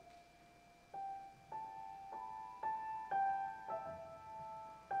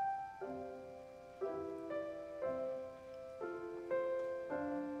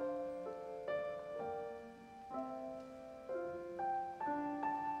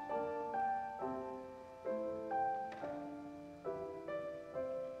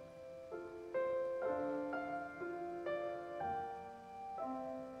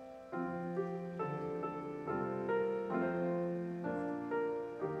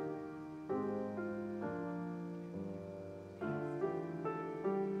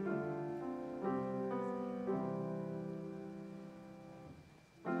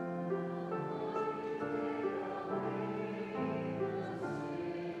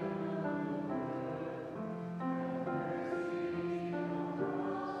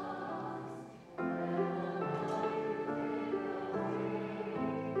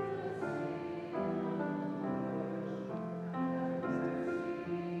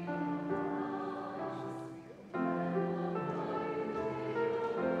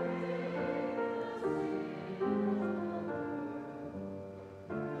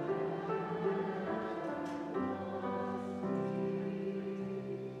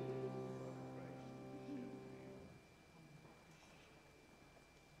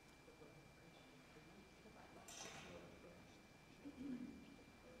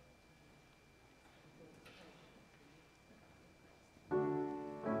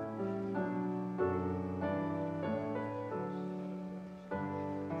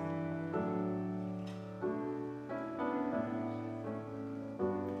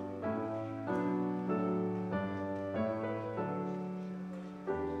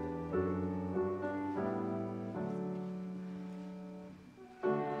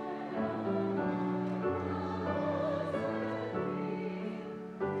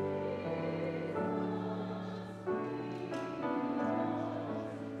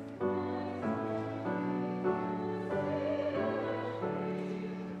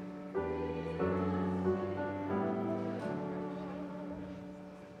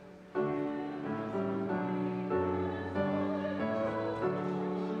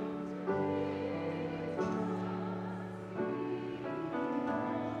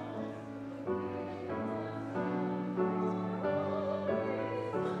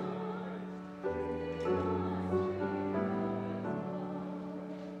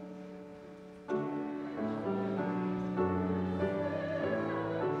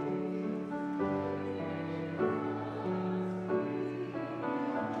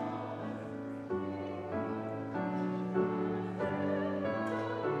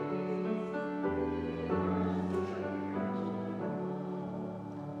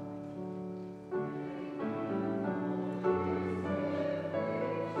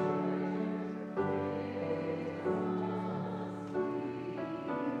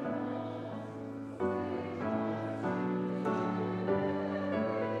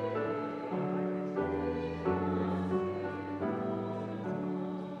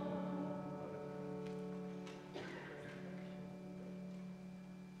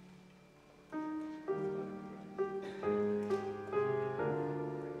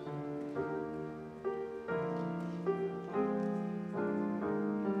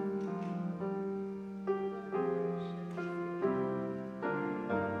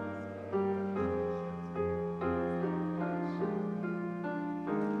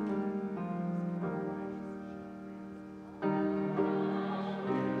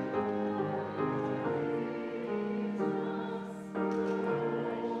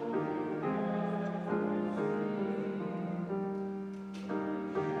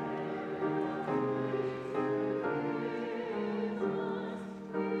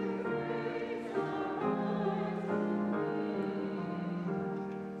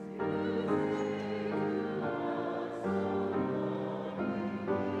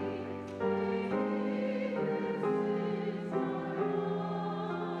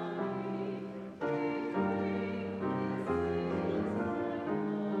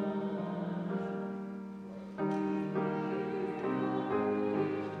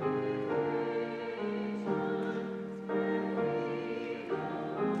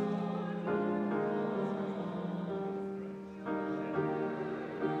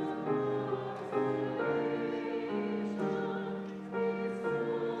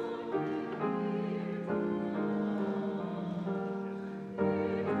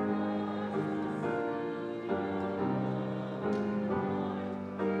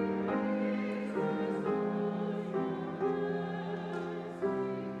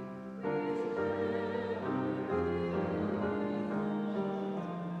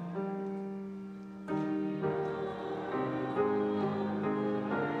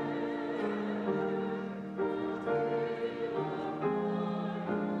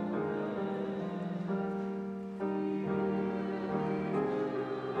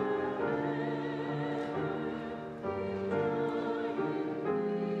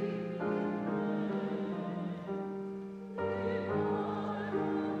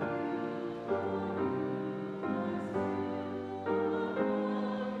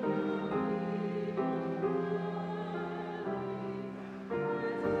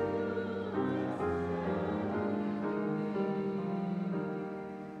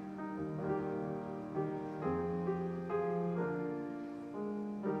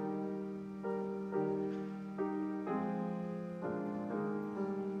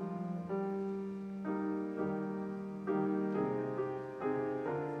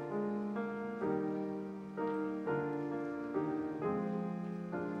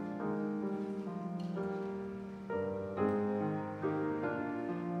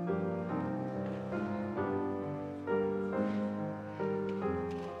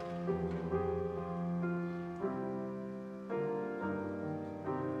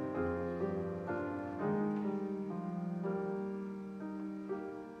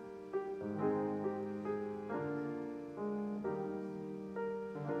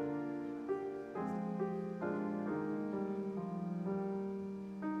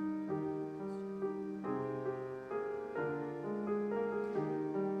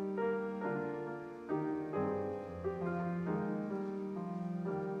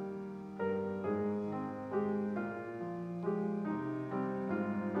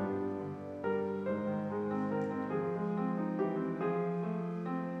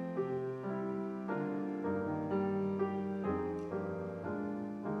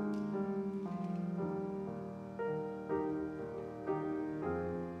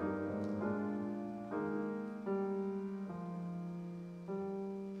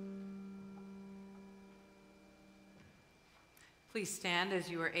 Please stand as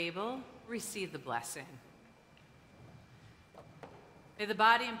you are able. Receive the blessing. May the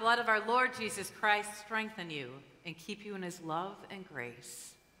body and blood of our Lord Jesus Christ strengthen you and keep you in his love and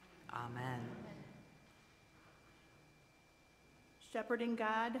grace. Amen. Shepherding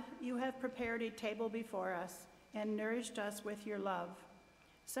God, you have prepared a table before us and nourished us with your love.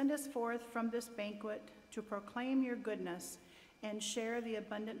 Send us forth from this banquet to proclaim your goodness and share the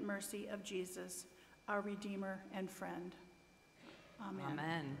abundant mercy of Jesus, our Redeemer and friend. Amen.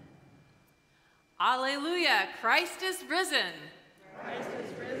 Amen. Alleluia, Christ is risen. Christ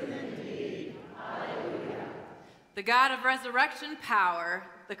is risen indeed. Alleluia. The God of resurrection power,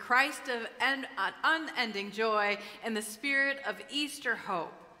 the Christ of unending joy, and the Spirit of Easter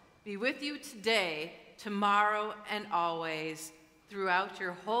hope be with you today, tomorrow, and always, throughout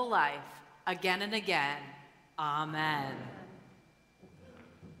your whole life, again and again. Amen.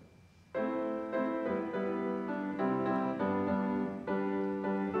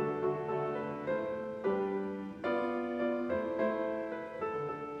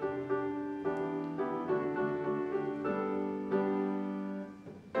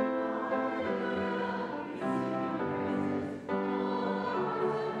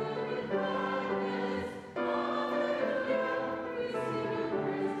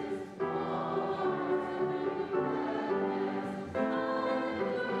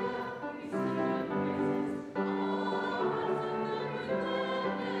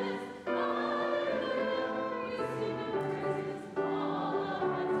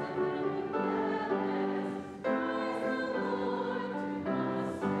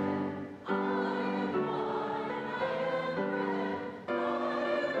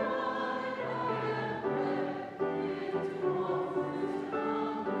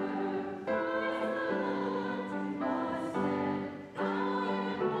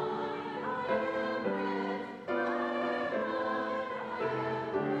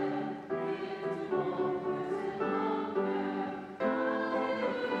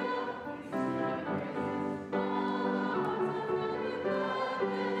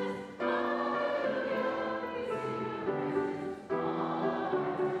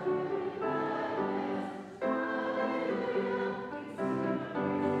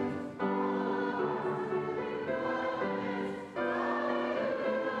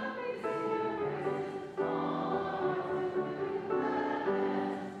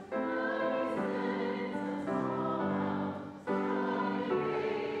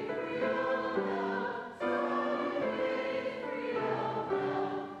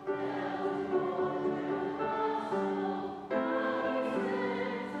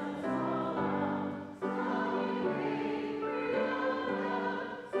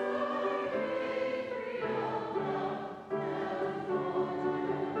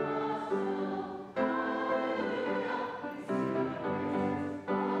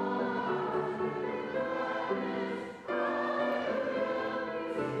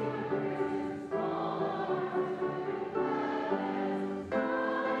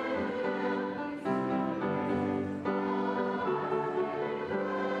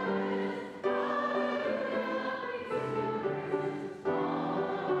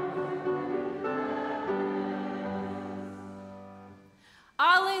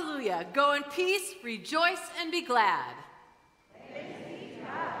 Alleluia. Go in peace, rejoice, and be glad. Thanks be to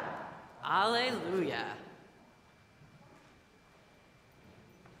God. Alleluia.